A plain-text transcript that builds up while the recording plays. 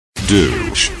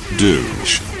douche,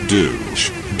 douche,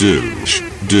 douche, douche,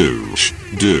 douche,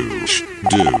 douche,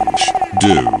 douche,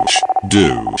 douche,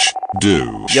 douche,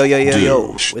 douche.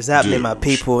 Yo, what's happening, my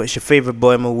people? It's your favorite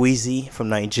boy Mweezy from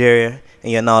Nigeria,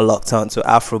 and you're now locked on to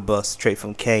Afrobus straight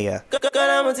from Kenya.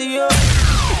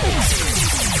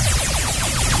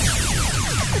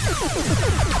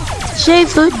 Shea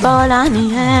football on the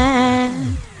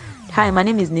hand. Hi, my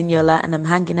name is Niniola, and I'm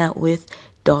hanging out with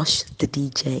Dosh the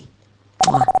DJ.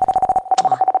 Mwah.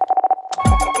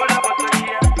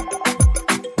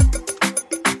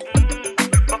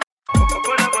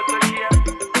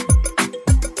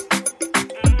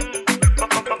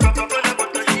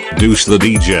 Douche the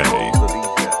DJ.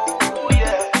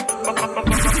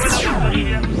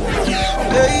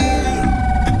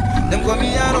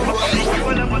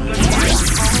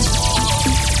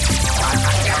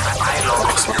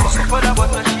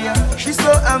 She's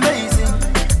so amazing.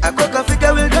 I cook a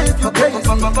figure will drive you crazy.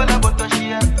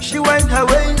 She wind her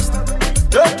waist,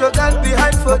 Jojo got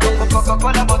behind for days.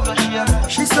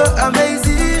 She's so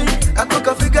amazing. I cook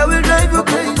a figure will drive you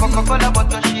crazy.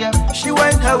 She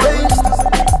wind her waist,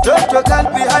 Jojo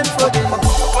got behind for days.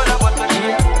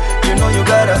 You know you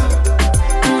gotta.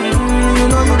 You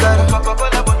know you gotta.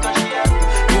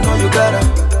 You know you gotta.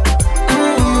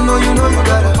 You know you gotta.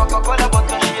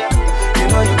 You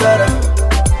know you gotta.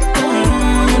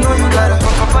 You know you gotta.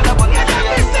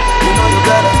 You know you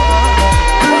gotta.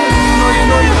 You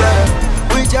know you gotta.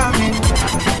 We jamming,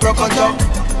 rokoto.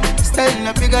 Style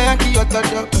na piga yaki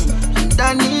yototo.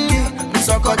 Dani,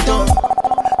 sokoto.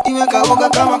 Iweka woga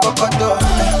kama kokoto.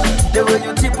 The way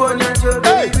you tip on your toe,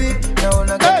 baby.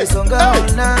 Naona kakisonga all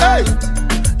night.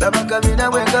 Labaka mina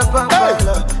wenga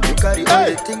pampala. You carry all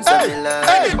the things I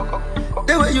like.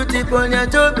 The way you tip on your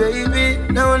toe, baby.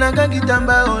 Naona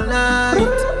kakitamba all night.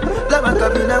 Labaka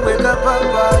mina wenga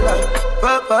pampala.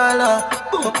 Papala.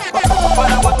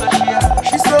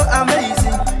 She's so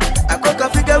amazing. I cook a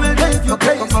figure will drive you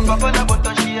crazy.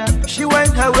 She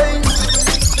wind her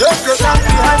waist, just go down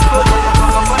behind for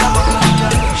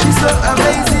she's so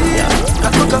amazing. I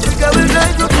cook a figure will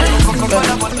drive you crazy.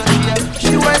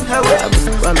 She wind her waist.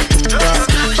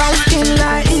 Brown skin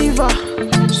like Eva,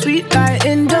 sweet like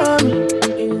Indomie.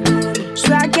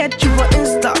 So I get you for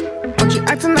Insta, but you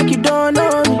acting like you don't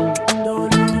know me.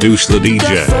 Douche the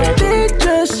DJ.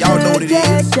 Y'all know what it is.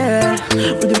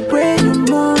 With the way you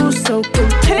move, so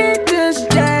contagious,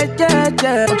 yeah.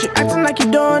 But you acting like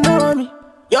you don't know me.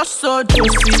 You're so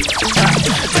juicy.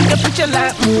 Take a picture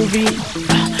like movie.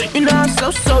 You know I'm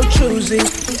so choosy.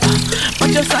 But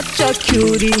you're such a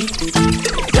cutie.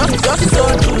 You're so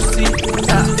juicy.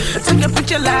 Take a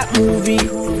picture like movie.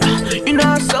 You know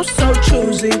I'm so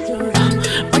choosy.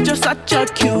 But you're such a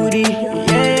cutie.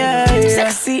 Yeah.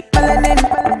 Sexy melanin.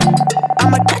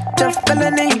 I'ma catch a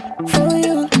felony for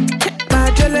you. Hit my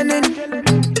adrenaline.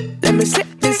 Let me sip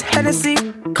this Hennessy.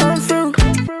 Come through.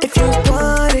 If you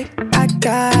want it, I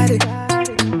got it.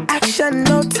 Action,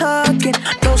 no talking,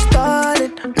 no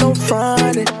stalling, no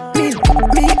fronting. Me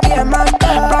and my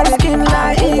brown skin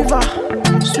like Eva,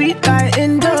 sweet like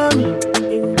Indomie.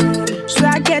 So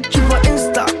I get you for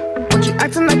Insta, but you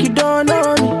acting like you don't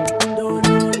know me.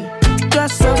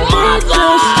 Just so with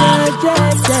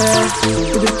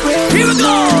the crazy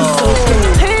so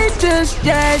contagious,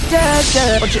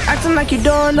 yeah. But you acting like you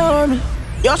don't know me.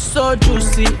 You're so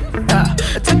juicy.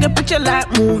 Take a picture like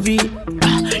movie.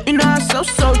 You know I'm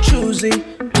so choosy.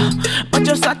 But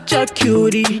you're such a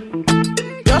cutie.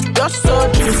 You're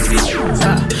so juicy.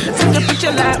 Take a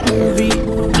picture like movie.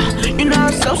 You know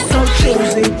I'm so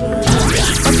choosy.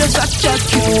 But you're such a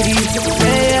cutie.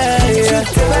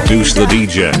 Yeah. Douche the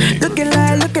DJ. Looking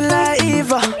like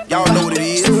Eva. Y'all know what it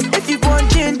is. So if you want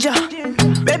ginger,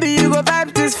 baby you go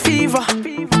vibe this fever.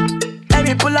 Let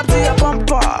me pull up to your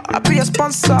bumper, I'll be your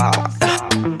sponsor.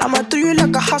 I'ma do you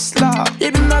like a hustler.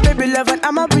 You be my baby lover,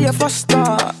 I'ma be your foster.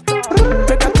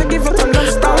 Make I take you for some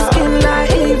non-stop. Skin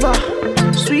like Eva,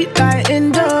 sweet like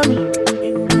Indomie.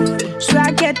 So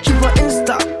I get you for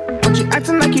Insta, but you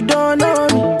acting like you don't know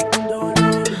me.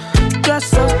 You're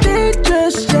so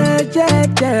dangerous,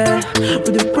 yeah.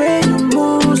 With the way you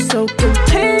move, so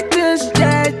contagious,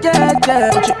 yeah.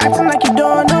 But you acting like you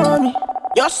don't know me.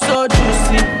 You're so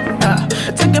juicy.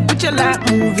 Take a picture like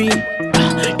movie.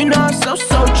 You know I'm so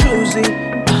choosy.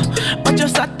 But you're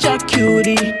such a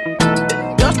cutie.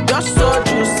 You're so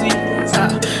juicy.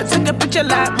 Take a picture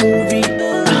like movie.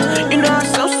 You know I'm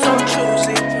so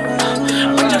choosy.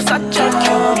 But you're such a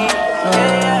cutie.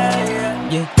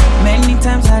 Yeah. Many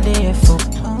times I did for.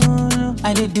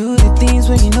 I did do the things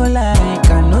when you know like.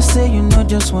 I know say you know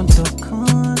just want to.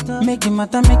 Make it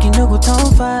matter, make it no go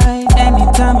town fight.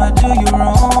 Anytime I do you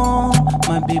wrong,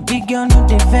 my baby girl know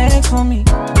they vex for me.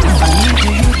 If I need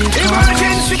you, they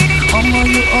come. Omo,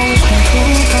 you always come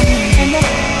through for me.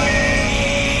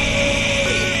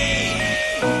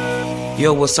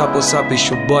 Yo, what's up, it's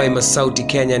your boy, my Saudi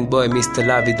Kenyan boy, Mr.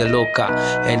 Lavi the Loca.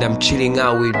 And I'm chilling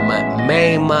out with my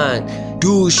main man,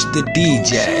 Douche the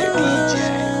DJ.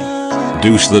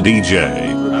 Douche the DJ.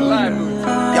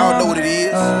 Y'all know what it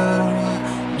is.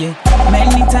 Yeah,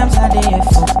 many times I did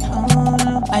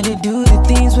fuck. I did do the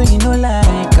things where you know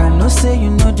like. I know say you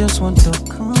know just one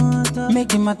talk.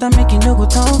 Make it matter, make it no go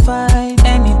town fight.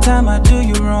 Anytime I do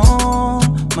you wrong,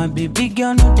 my baby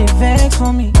girl know they vex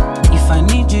for me. If I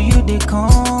need you, you they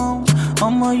come.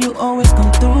 Omo, you always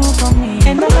come through for me.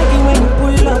 And I like it when you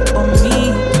pull up on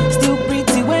me. Still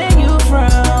pretty when you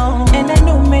frown. And I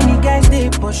know many guys they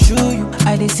pursue you.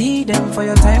 I they see them for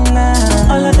your timeline.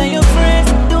 All of them your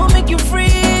friends don't make you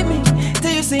free me.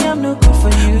 Till you say I'm no good for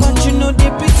you, but you know they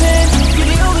pretend. You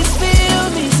they always feel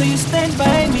me, so you stand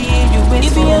by me. You wait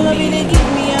if for you love me, they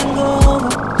give me and go.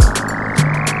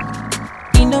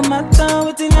 It no matter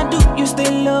what I do, you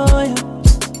stay loyal.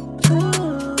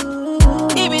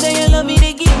 If they love me,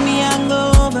 they give me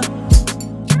hangover.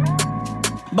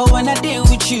 But when I deal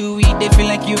with you, they feel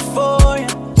like euphoria.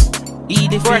 They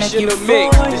feel Fresh like in the euphoria.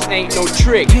 mix, this ain't no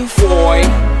trick, boy.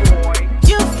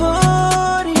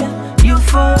 Euphoria,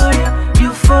 euphoria,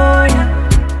 euphoria,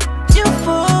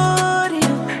 euphoria,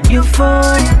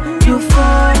 euphoria,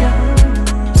 euphoria,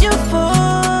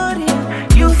 euphoria,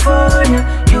 euphoria,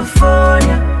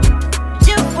 euphoria,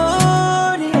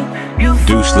 euphoria.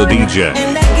 Douche the DJ.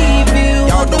 And I give you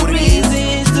all the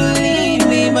reasons to leave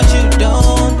me, but you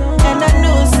don't. And I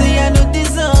know, say I don't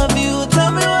deserve you.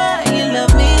 Tell me why you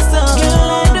love me so.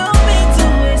 Girl, I don't mean to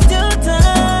waste your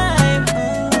time.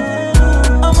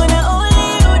 Oh, when I only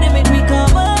you, they make me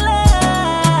come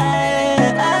alive.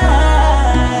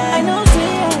 I know,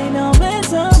 say I know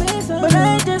mess up, but I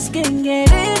just can't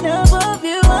get enough of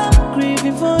you. I'm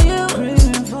craving for you.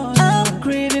 I'm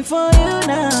craving for you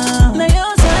now. Now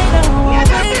your side, I won't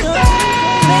wake up.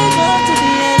 Make up to the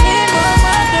end of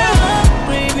my girl. I'm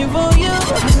craving for you.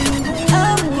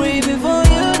 I'm craving for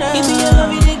you now. If you love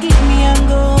me, they give me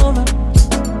hangover.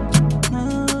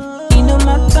 It no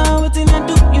matter what I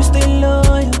do, you stay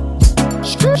loyal.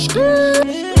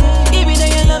 If you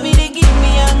love me, they give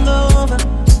me hangover.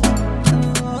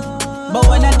 But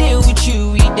when I deal with you,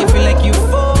 they feel like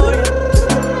euphoria.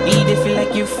 They feel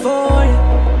like euphoria.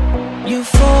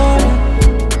 Euphoria.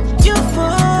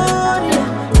 Euphoria,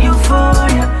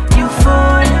 euphoria,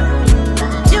 euphoria,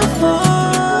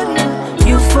 euphoria,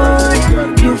 euphoria,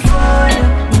 euphoria,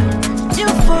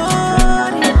 euphoria,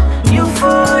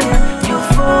 euphoria,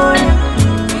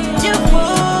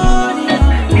 euphoria,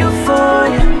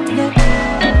 euphoria,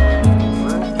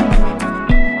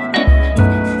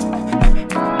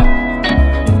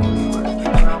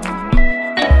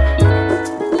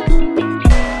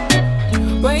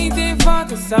 Waiting for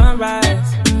the sunrise,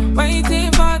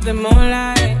 waiting for the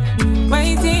moonlight,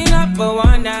 waiting up for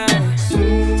one night.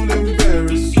 Soon and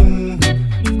very soon.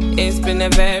 It's been a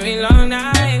very long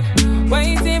night,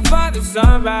 waiting for the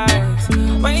sunrise,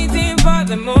 waiting for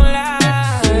the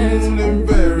moonlight. Soon and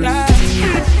very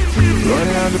soon.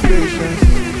 Running out of patience.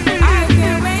 I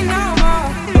can't wait no more.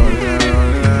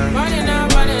 Running out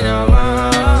more.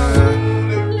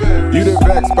 You the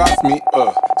vex past me,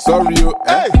 sorry you,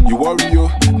 you worry you.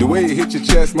 The way it hit your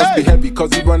chest must be heavy,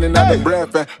 cause you running out of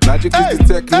breath. And magic is the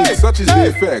technique, such is the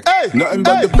effect. Nothing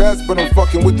but the best, but I'm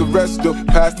fucking with the rest of.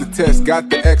 Pass the test, got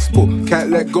the expo. Can't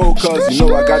let go, cause you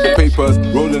know I got the papers.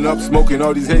 Rolling up, smoking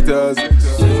all these haters.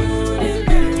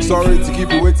 Sorry to keep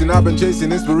you waiting, I've been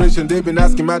chasing inspiration. They've been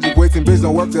asking magic, waiting based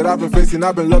on work that I've been facing.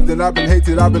 I've been loved and I've been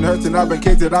hated, I've been hurting, I've been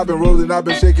catered, I've been rolling, I've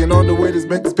been shaking. On the way to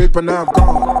make this paper, now I'm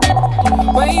gone.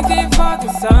 Waiting for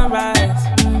the sunrise,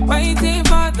 waiting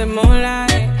for the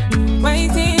moonlight,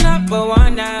 waiting up for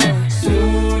one night.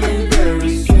 Soon and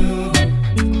very soon.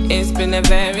 It's been a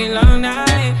very long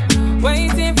night,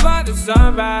 waiting for the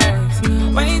sunrise,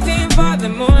 waiting for the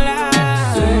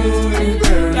moonlight. Soon and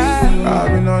very soon.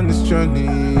 I've been on this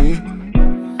journey.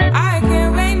 I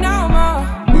can't wait no more.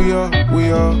 We are.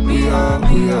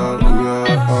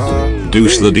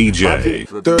 Douche the DJ.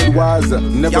 Third wiser,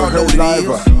 never Y'all know heard what it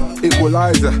liver.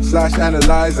 Equalizer, /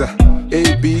 analyzer.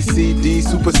 A, B, C, D,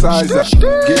 supersizer.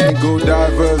 Getting go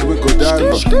divers, we go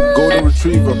diver. Golden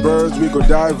retriever, birds, we go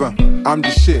diver. I'm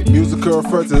the shit, musical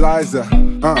fertilizer.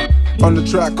 On the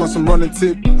track, on some running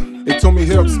tip. They told me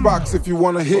hit up Spox if you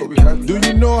wanna hit. Do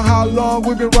you know how long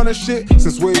we've been running shit?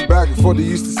 Since way back before they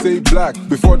used to say black.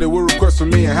 Before they would request from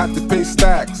me and had to pay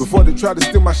stacks. Before they tried to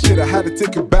steal my shit, I had to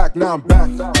take it back. Now I'm back.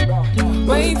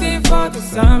 Waiting for the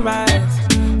sunrise,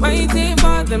 waiting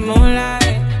for the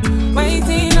moonlight,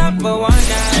 waiting up for one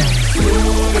night.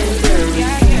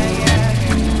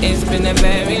 It's been a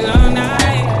very long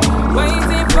night,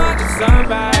 waiting for the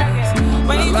sunrise,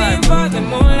 waiting for the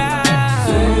moonlight.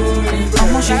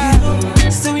 I'ma show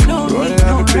you, so we don't need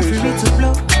no referee to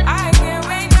blow. I can't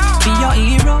wait no Be your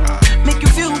hero, make you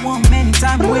feel warm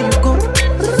anytime where you go.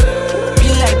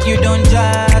 Feel like you don't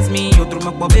jazz me, you throw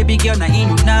my baby girl, now you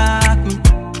knock me.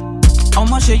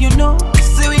 I'ma show you know,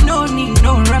 so we don't need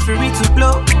no referee to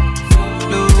blow.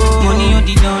 Money on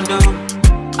the down.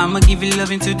 I'ma give you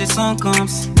love until the sun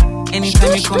comes.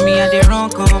 Anytime you call me, I dey run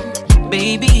come.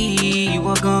 Baby, you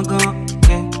are gone.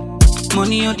 Yeah.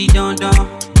 Money on the down.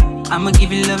 I'ma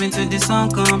give you love until the sun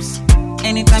comes.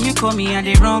 Anytime you call me, I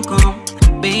dey run come.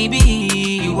 Baby,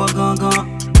 you are gone.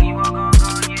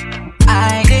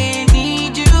 I dey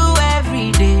need you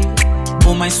every day.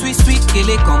 Oh my sweet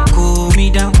kele, come cool me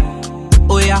down.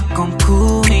 Oh yeah, come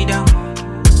cool me down.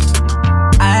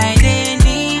 I dey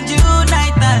need you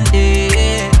night and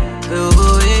day.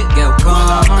 Oh yeah, girl, come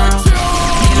around. Me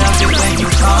love you when you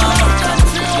come around.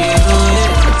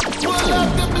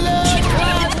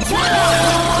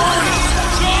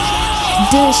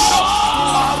 Dish,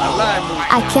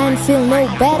 I can't feel no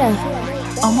better.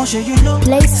 I'ma show you love.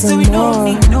 Play some so we don't more.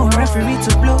 need no referee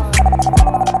to blow.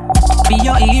 Be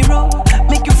your hero,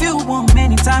 make you feel warm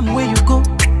anytime where you go.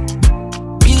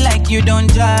 Be like you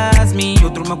don't jazz me, you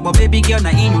throw my baby girl, now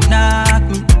you knock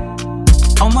me.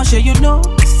 I'ma show you know,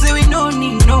 so we don't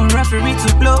need no referee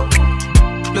to blow.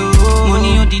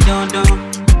 Money on the down.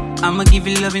 I'ma give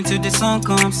you love until the sun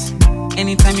comes.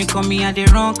 Anytime you call me, I dey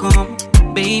run come.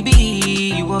 Baby,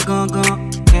 you are gone.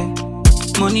 Yeah.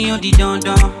 Money on the down.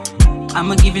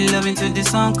 I'ma give you love until the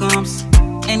sun comes.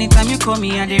 Anytime you call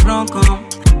me, I dey run come.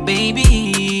 Baby,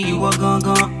 you are gone.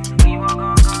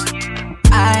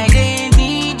 I dey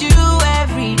need you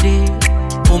every day.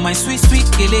 Oh my sweet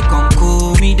kele, come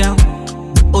cool me down.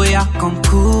 Oh yeah, come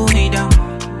cool me down.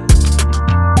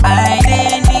 I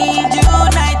dey need you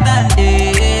night and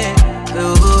day.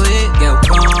 Oh yeah, girl,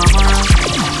 come around.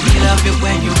 Me love you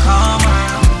when you come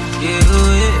around. Yeah.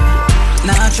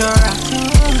 Natural,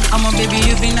 I'm a baby,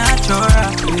 you be natural.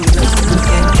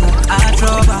 Yeah, I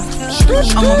trouble.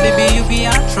 I'm a baby, you be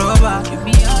a trouble.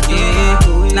 Yeah,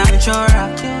 natural.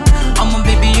 I'm a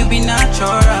baby, you be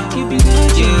natural.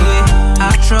 Yeah, I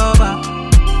trouble.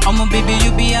 I'm a baby,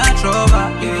 you be a trouble.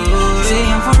 Yeah, say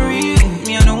I'm for real,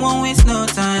 me I don't want waste no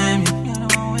time.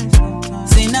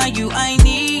 Say now you I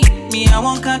need, me I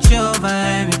won't catch your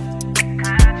vibe.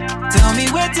 Tell me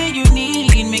what you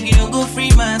need, make you no go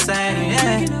free my side.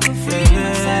 Yeah.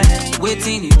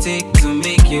 Waiting it take to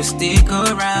make you stick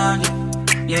around.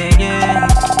 Yeah.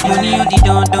 Money on the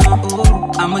down.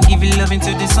 Oh, I'ma give you love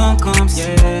until the sun comes.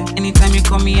 Yeah. Anytime you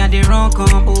call me, I dey run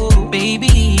come. Oh, baby,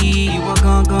 you are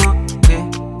gone. Yeah.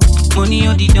 Money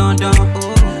on the down.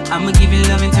 Oh, I'ma give you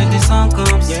love until the sun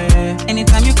comes. Yeah.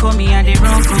 Anytime you call me, I dey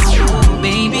run come. Oh,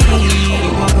 baby,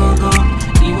 you are gone.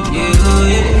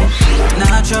 Yeah.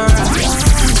 Natural,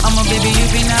 I'm a baby, you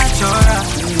be natural.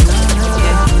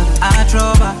 Yeah, I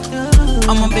trouble.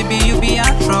 I'm a baby, you be a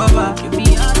trouble.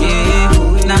 Yeah,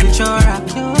 natural.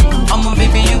 I'm a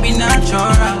baby, you be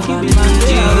natural.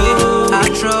 Yeah, I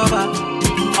trouble.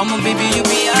 I'm a baby, you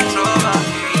be a trouble.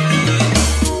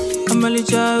 I'm a little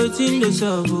child in the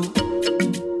circle.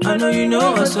 I know you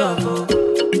know what's up. I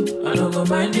don't go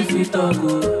mind if we talk.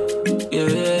 Yeah.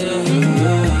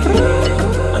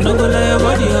 I don't go lie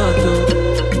about the auto.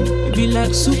 You be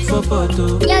like soup for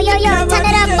poto. Yo, turn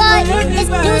it up, boy. It's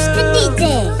Deuce the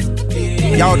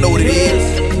DJ. Y'all know what it is.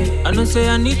 I don't say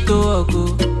I need to walk,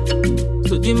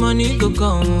 so the money go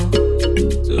come.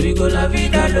 So we go la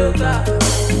vida loca.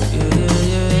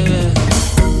 Yeah.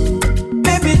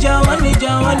 Baby, Jawani.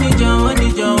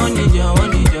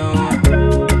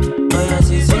 Oh yeah,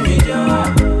 see me,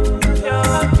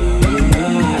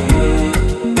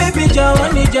 Baby,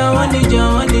 Jawani.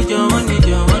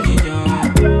 Oh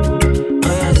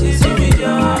yeah, see me,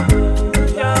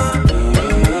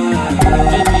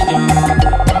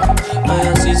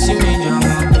 Baby, see me,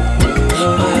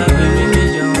 oh yeah, baby, me,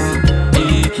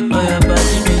 oh yeah,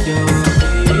 body me,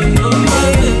 oh my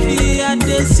baby, I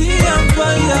dey see am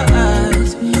for your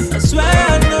eyes. I swear I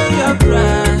know your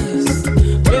price.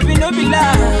 Baby, no be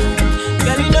lie,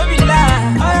 girl, no be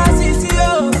lie. Oh yeah, sissy,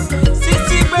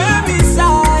 baby,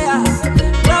 sire.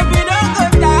 Love me don't go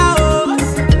down.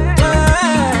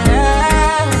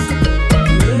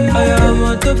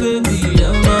 baby,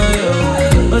 dama,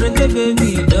 or the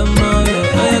baby, dama,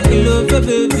 I kill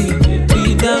baby,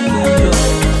 be dama.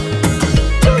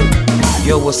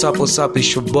 Yo, what's up,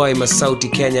 it's your boy, my Saudi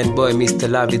Kenyan boy, Mr.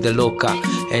 Lavi the Loca,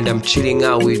 and I'm chilling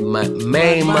out with my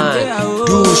main man,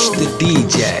 Douche the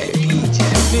DJ.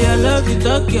 Me, I love you,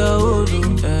 talk your own,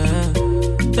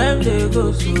 time they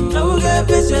go so. I will get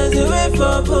patience away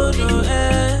for bono,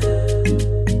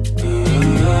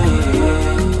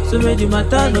 So many the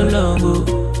matter no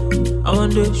longer. I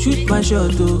want to shoot my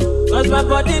shot, too. Cause my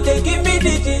body, they give me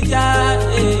the ginger,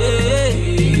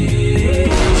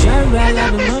 Shine bright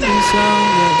like the morning sun,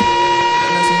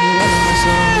 And I sing you all of my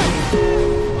songs.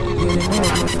 You know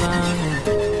I'm a fan,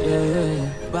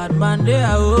 Bad man, they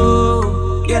are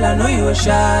oh. Girl, I know you a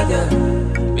shy girl.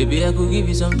 Baby, I could give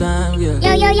you some time, girl.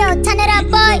 Yo, turn it up,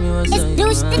 boy. It's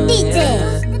Douche the DJ.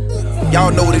 Y'all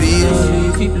know what it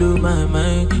is. If you blow my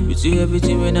mind, you see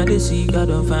everything when I see, God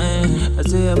don't find. I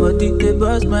say about it, they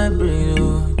bust my brain,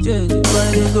 oh. Just the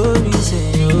boy, they go be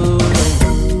saying, oh.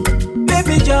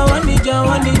 Baby, Jawani. Oh,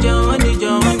 yeah, see me,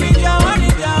 Jawani. Baby, Jawani.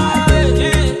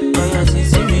 Oh, yeah,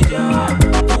 see me, Jawani.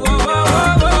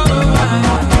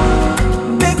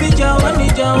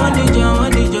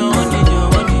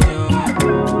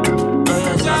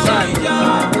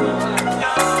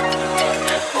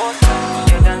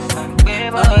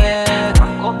 Oh, yeah.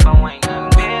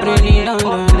 Pretty down. Oh,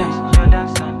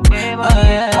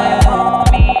 yeah.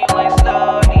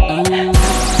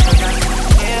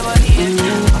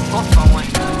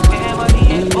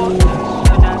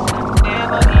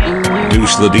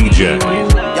 Douche the DJ.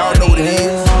 Y'all know what it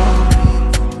is.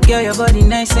 Girl, your body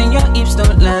nice and your hips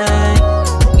don't lie.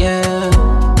 Yeah.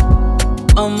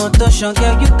 On motion,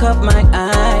 girl, you caught my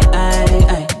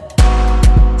eye.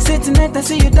 Say tonight I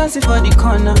see you dancing for the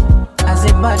corner. As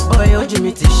a bad boy, oh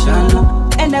Jimmy Tishana.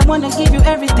 And I wanna give you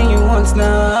everything you want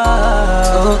now.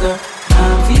 Oh girl,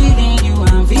 I'm feeding you.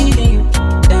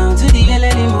 Down to the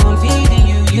early moon, feeding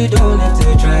you. You don't have to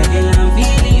try, girl, I'm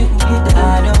feeding you. I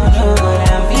don't know what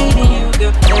I'm feeding you,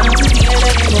 girl. Down to the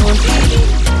early moon, feeding you.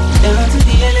 Down to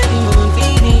the early moon,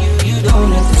 feeding you. You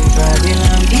don't have to try, girl,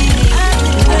 I'm feeding you.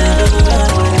 I don't know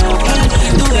what I'm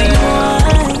feeding you, girl.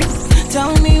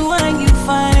 Tell me why you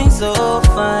find so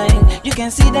fine. You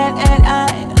can see that and I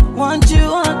want you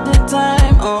all the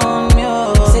time on me.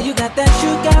 Say you got that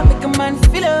sugar, make a man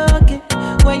feel okay.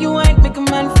 When you ain't make a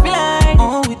man feel like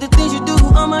oh, with the things you do,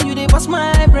 you they bust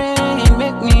my brain.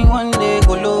 Make me one day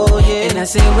go low, yeah. And I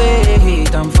say,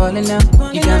 wait, I'm falling now.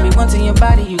 You got me wanting your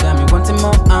body, you got me wanting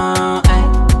more,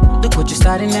 look what you're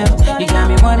starting now. You got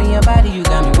me wanting your body, you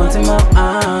got me wanting more,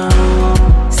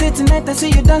 Say tonight I see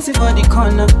you dancing for the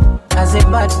corner. As a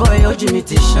bad boy, oh Jimmy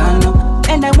Tishana.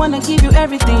 And I wanna give you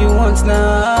everything you want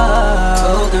now.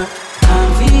 Oh girl,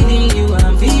 I'm feeding you.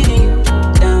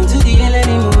 Down to the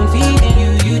early moon, feeding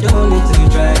you. You don't need to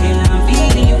try, girl, I'm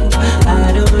feeding you.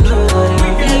 I don't know what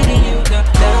I'm feeding you.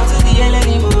 Down to the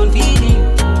early moon, feeding you.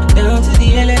 Down to the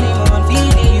early moon,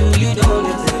 feeding you. You don't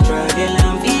need to try, girl,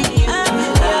 I'm feeding you. I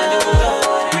don't know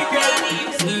what I'm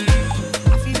feeding you.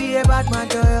 I feel be a bad man,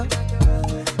 girl.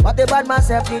 But the bad man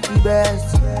self need the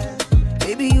best.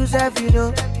 Baby, you self, you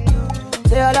know.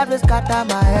 Say all of this scatter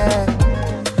my head.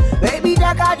 Baby,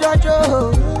 Jacka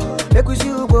Jojo. Make we see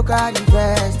you go carry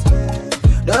first.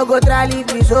 Don't go try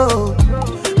leave me so.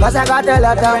 Cause I got a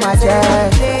lot on my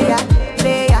chest.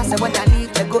 Player, so when I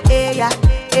leave, they go yeah.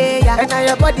 And now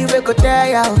your body will go tear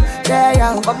you.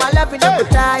 But my love, you don't go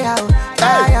tire.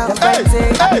 Your friends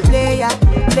say I'm a player,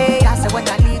 so when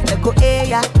I leave, they go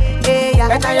yeah.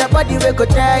 And now your body will go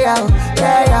tear you.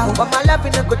 But my love,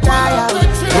 you don't go tire.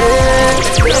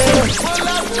 Pull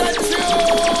up the tune.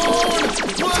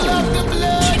 Pull up the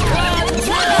blood.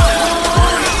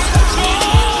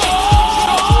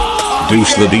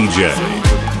 Douche the DJ.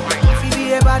 If you be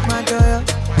a bad man, girl,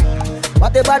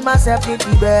 but the bad man self need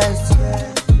the best.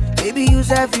 Baby, you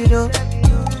self, you know.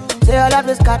 Say all of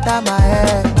this scatter my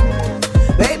head.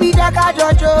 Baby, Jacka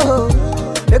Jojo.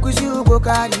 Make we see you go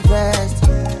carry first.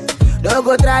 Don't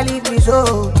go try leave me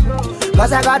so.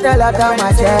 Cause I got a lot on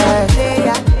my chest.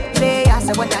 Player,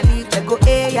 so when I leave, they go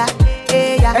yeah.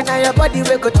 And now your body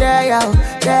will go tear you.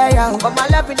 But my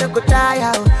love, you don't go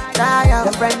tire.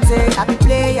 Your friends say I be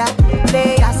player,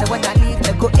 so when I leave,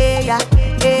 they go yeah.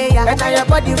 And now your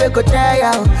body will go tear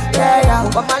you.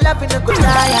 But my love, you don't go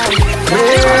tire.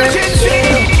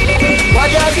 What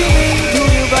does it mean to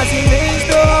you? Cause it means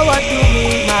to what to me,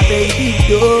 my baby.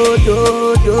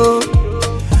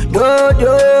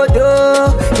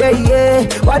 Yeah.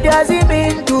 What does it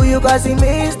mean to you? Cause it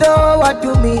means to what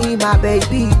to me, my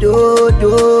baby.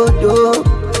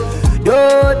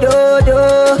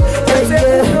 They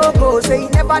say no go, say you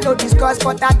never know discuss,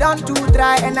 but I don't too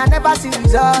try and I never see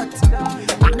results.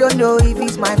 I don't know if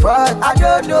it's my fault, I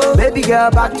don't know. Baby girl,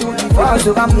 back to the first.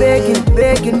 So I'm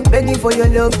begging for your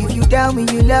love. If you tell me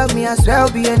you love me, I swear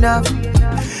it'll be enough.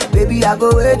 Baby, I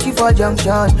go wait you for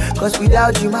junction, cause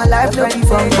without you my life no be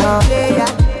function.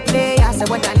 Player, so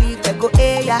when I leave they go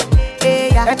yeah.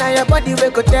 And now your body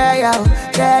will go tear you,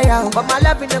 but my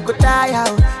love no go tire.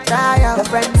 Your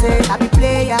friends say I be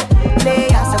player,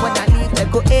 so when I leave they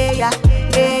go yeah.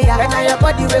 And now your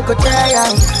body will go tear you,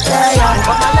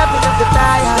 but my love no go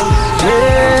tire.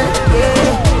 Yeah.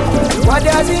 What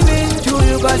does it mean to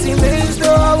you? Cause it means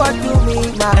so what to me,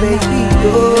 my baby.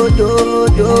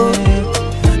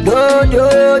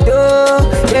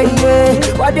 Yeah.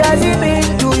 What does it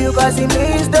mean to you? Cause it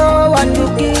means no what to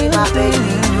me, my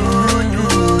baby.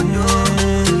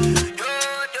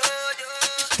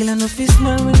 Girl, I know fi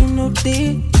smile when you know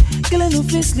there. Girl, I know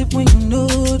fi sleep when you know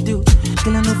do.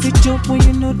 Girl, I know fi jump when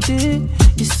you know there.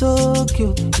 It's so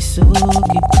cute, it's so cute.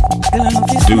 Girl, I know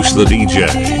fi smile Deuce the DJ.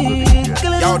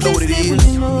 Y'all know what it is.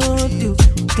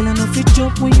 Girl, I know fi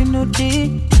jump when you know there.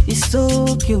 It's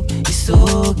so cute, it's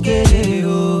so gay,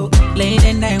 oh. Late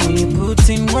at night when you put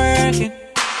in work in,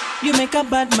 you make a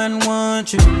bad man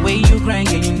want you. Way you grind,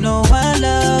 and you know I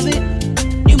love it.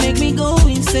 You make me go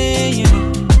insane, you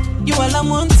know. You all I'm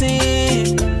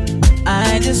wanting.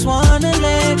 I just wanna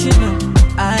let you know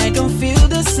I don't feel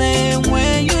the same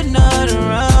when you're not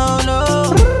around,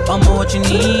 oh. I'm what you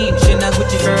need. Shina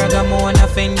Gucci Ferragamo and a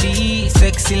Fendi.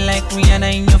 Sexy like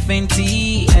Rihanna in your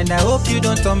Fenty. And I hope you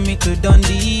don't turn me to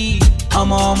Dundee. I'm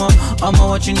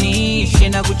what you need.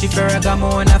 Shina Gucci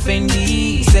Ferragamo and a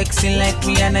Fendi. Sexy like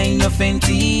Rihanna in your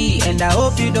Fenty. And I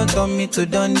hope you don't turn me to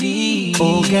Dundee.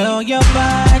 Oh girl, your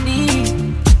body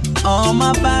on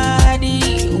my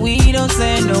body, we don't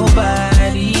say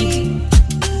nobody,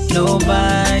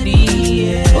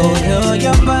 yeah. Oh girl,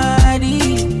 your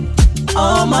body,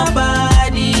 on my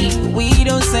body, we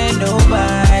don't say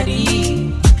nobody,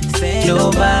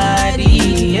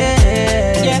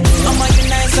 yeah. Yeah, you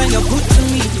nice and you're good to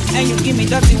me, and you give me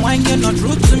dirty wine, you're not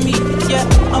rude to me. Yeah,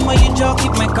 you joke,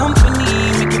 keep my company,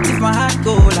 make you keep my heart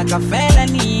go like a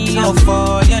felony. Oh,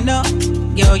 for you know.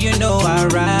 Girl, you know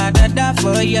I'd rather die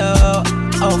for you.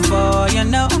 Oh, for you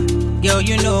know. Girl,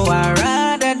 you know I'd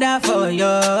rather die for you.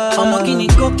 I'm a guinea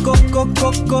coco.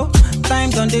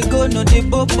 Times on the go, no they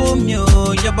bobo me.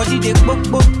 Your body they bo.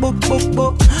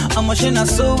 I'm a shina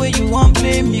so where you won't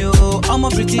blame you. I'm a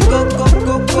pretty go.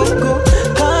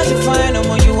 Cause you find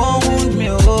you won't wound me.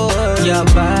 Your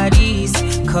body's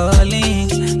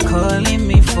calling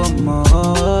me for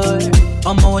more.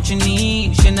 I'm what you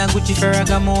need. Shina Gucci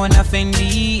Ferragamo and a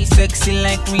Fendi. Sexy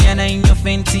like Rihanna in your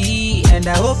Fenty. And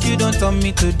I hope you don't turn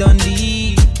me to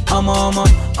Dundee. I'm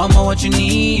what you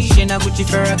need. Shina Gucci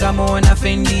Ferragamo and a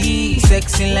Fendi.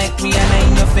 Sexy like Rihanna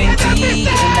in your Fenty.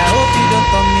 And I hope you don't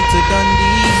turn me to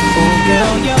Dundee. Oh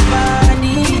girl, your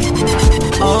body,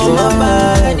 oh my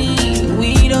body, we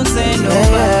don't say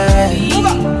nobody.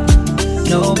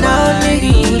 Oh girl,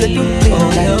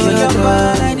 your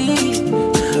body,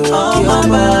 oh my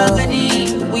body,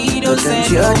 we don't say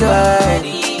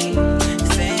nobody.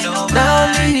 Now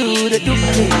only you that do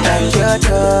me like your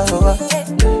dog.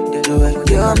 They do it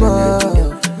your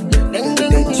mouth. Then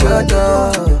your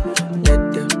dog.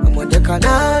 I'm gonna take on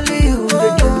only you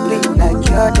that do me like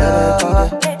your dog.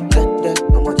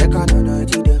 I'm gonna take on another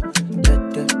today.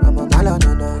 I'm a mal on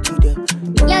another today.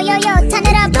 Yo, turn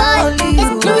it up, boy.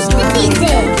 It's Deuce the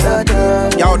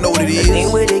DJ. Y'all know what it is. The thing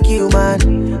where they kill, man.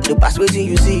 The past waiting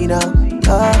you see now.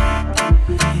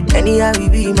 Anyhow we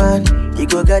be, man. You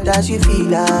go get as you feel.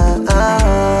 Now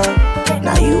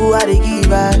you are the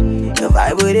giver. Your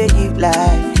vibe where they give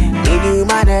life. Need you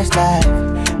my next life.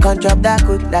 Can't drop that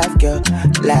good life, girl.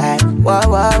 Like,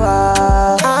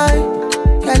 wow.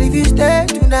 Girl, if you stay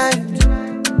tonight,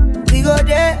 we go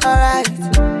there, alright.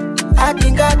 I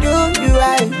think I do you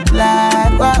right.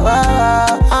 Like,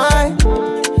 wow.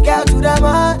 Girl, to the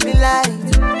morning light.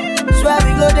 Swear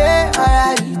we go there,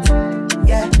 alright.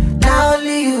 Yeah, now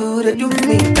only you that do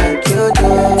me like your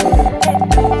dog.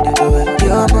 They do it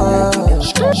your mouth.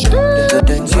 They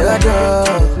do your dog.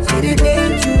 See the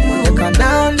things you do.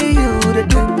 Now only you that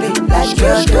do me like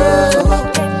your dog.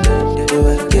 They do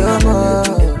it your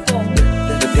mouth.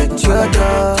 They do your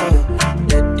dog.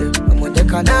 I'm gonna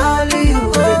take now only you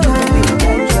that do me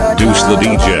like your dog. Deuce the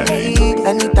DJ.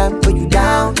 Anytime put you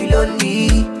down, feel lonely.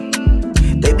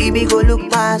 Baby, go look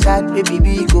my side,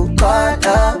 baby, go call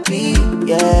up me,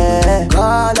 yeah.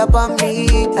 Call up on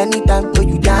me, anytime put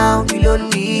you down, feel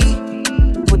lonely.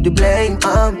 Put put the blame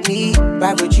on me.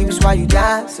 Private dreams while you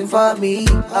dancing for me.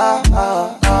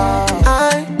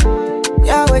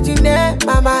 You're waiting in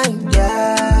my mind,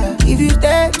 yeah. If you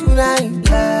stay tonight,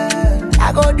 yeah,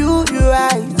 I gon' do you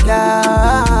right,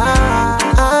 yeah.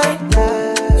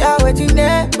 You're waiting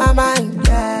in my mind,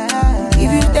 yeah.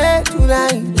 If you stay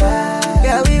tonight,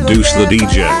 yeah, we gon' Deuce the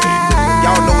DJ.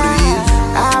 Y'all know what it is.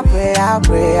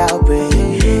 I'll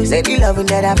pray. Say the loving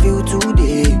that I feel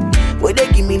today. Where they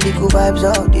give me little vibes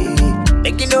all day.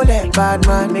 Make you know that bad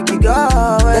man, make you go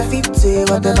away. The 50,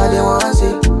 whatever they want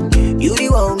say. You the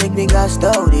one make me got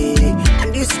started.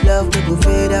 And this love will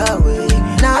fade away.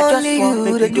 Now I only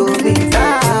you that do me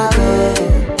fire.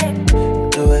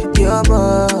 Do it your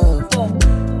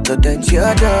move. So dance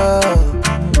your dog.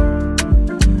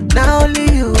 Now only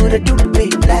you that do me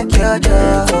like your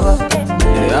dog.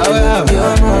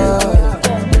 Your move.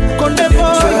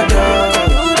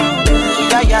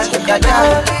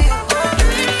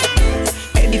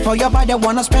 For your body,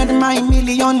 wanna spend my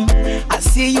million. I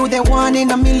see you the one in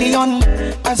a million.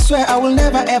 I swear I will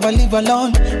never ever live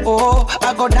alone. Oh,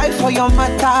 I go die for your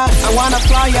matter. I wanna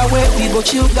fly away, we go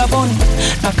chill Gabon.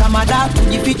 Nakamada,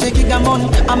 tujifite Kigamon.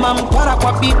 Ama mpara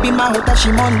kwa bibi mahuta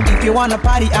shimon. If you wanna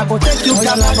party, I go take you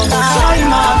Gabon. Shy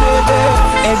my baby,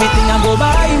 everything I go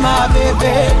buy my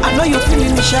baby. I know you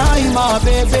feeling me shy my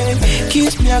baby.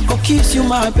 Kiss me, I go kiss you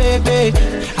my baby.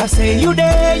 I say you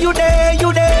there, you there,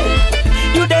 you there.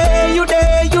 You there, you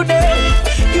there, you there.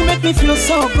 You make me feel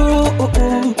so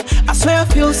good. I swear I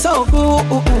feel so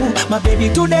good. My baby,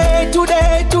 today,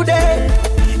 today, today.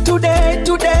 Today,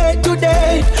 today,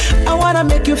 today. I wanna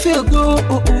make you feel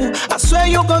good. I swear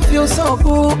you gon' feel so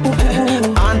good.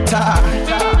 Anta.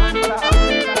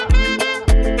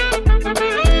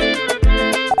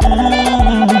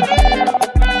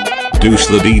 Deuce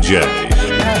the DJ.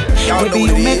 Baby,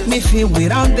 you make me feel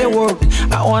around the world.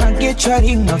 I wanna get your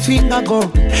ring, a finger go.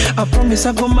 I promise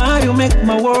I go marry you, make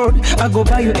my word. I go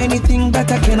buy you anything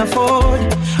that I can afford.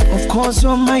 Of course,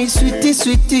 you're my sweetie,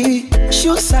 sweetie.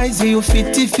 Shoe size, you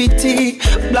fitty, fitty.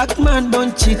 Black man,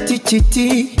 don't chitty,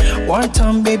 chitty. One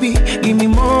time, baby, give me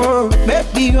more.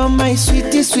 Baby, you're my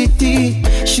sweetie, sweetie.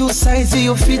 Shoe size,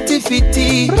 you fitty,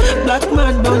 fitty. Black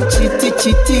man, don't chitty,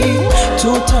 chitty.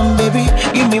 Two time, baby,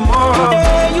 give me more.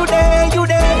 You there, you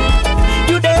there.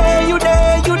 You there, you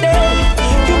there, you there.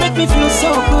 You make me feel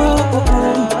so good.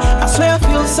 I swear I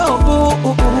feel so good.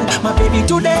 My baby,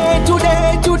 today,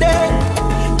 today, today.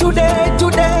 Today,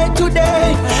 today,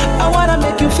 today. I wanna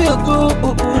make you feel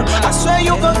good. I swear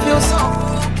you gon' feel so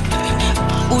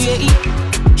good. Ooh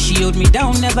yeah, she held me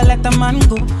down, never let the man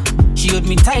go. She held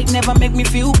me tight, never make me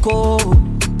feel cold.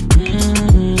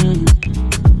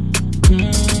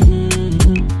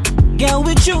 Girl,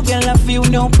 with you, girl, I feel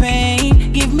no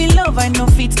pain. Give me love, I know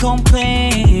fit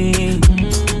complain.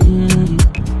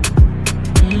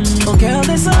 Oh, girl,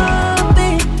 there's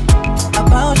something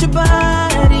about your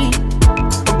body.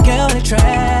 Oh, girl, it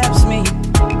traps me.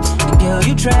 Oh, girl,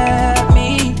 you trap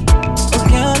me. Oh,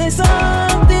 girl, there's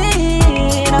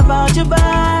something about your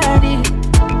body.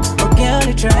 Oh, girl,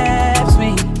 it traps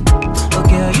me. Oh,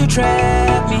 girl, you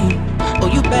trap me. Oh,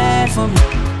 you bad for me.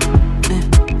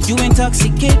 You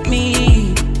intoxicate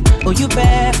me. Oh, you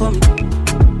bad for me.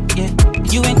 Yeah,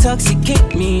 you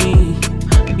intoxicate me.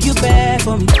 You bad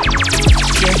for me.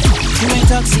 Yeah, you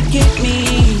intoxicate me.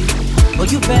 Oh,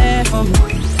 you bad for me.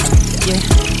 Yeah,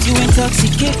 you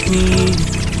intoxicate me.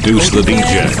 Deuce the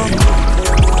DJ.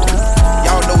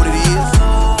 Y'all know what it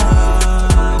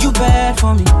is. You bad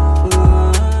for me.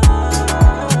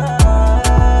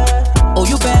 Oh,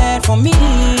 you bad for me.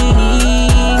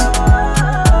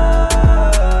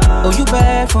 Oh, you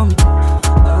bad for me.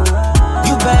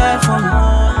 You bad for me.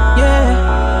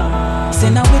 Yeah. Say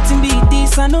now waiting be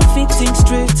this, I no fit think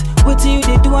straight. Waiting you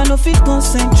they do, I no fit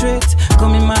concentrate.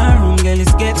 Come in my room, girl,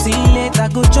 it's getting late. I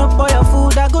go chop all your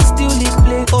food, I go steal this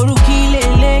plate. Oruki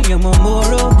lele, your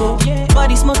momorogo.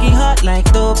 Body smoking hot like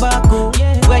tobacco.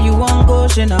 Where you want go,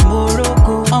 Shena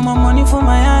Morocco. All my money for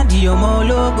my hand, your more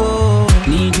logo.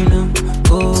 Need you now,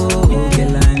 oh,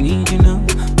 girl, I need you now.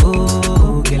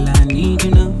 Oh, girl, I need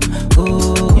you now. Oh,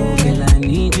 girl, I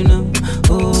need you now.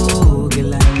 Oh,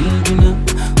 girl, I need you now.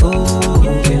 Oh,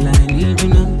 girl, I need you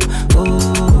now.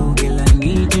 Oh, girl, I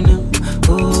need you now.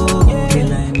 Oh,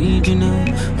 girl, I need you now.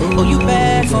 Oh, you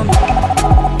bad for me.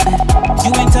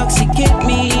 You intoxicate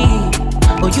me.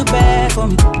 Oh, you bad for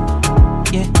me.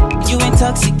 Yeah, you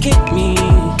intoxicate me.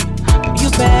 You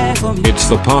bad for me. It's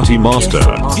the party master.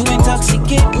 Yeah. You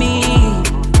intoxicate me.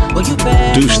 Oh, you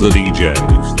bad Deuce for the me. DJ.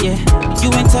 Yeah, you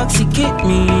intoxicate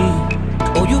me.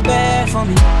 Oh, you bad for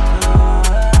me.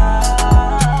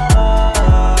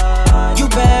 You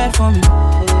bad for me.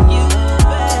 You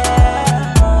bad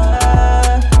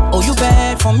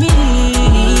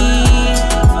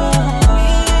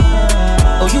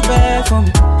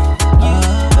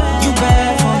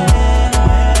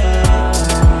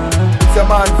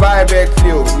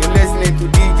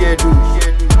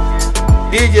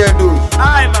DJ Douche.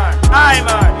 Aye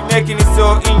man, you're making it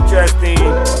so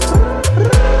interesting.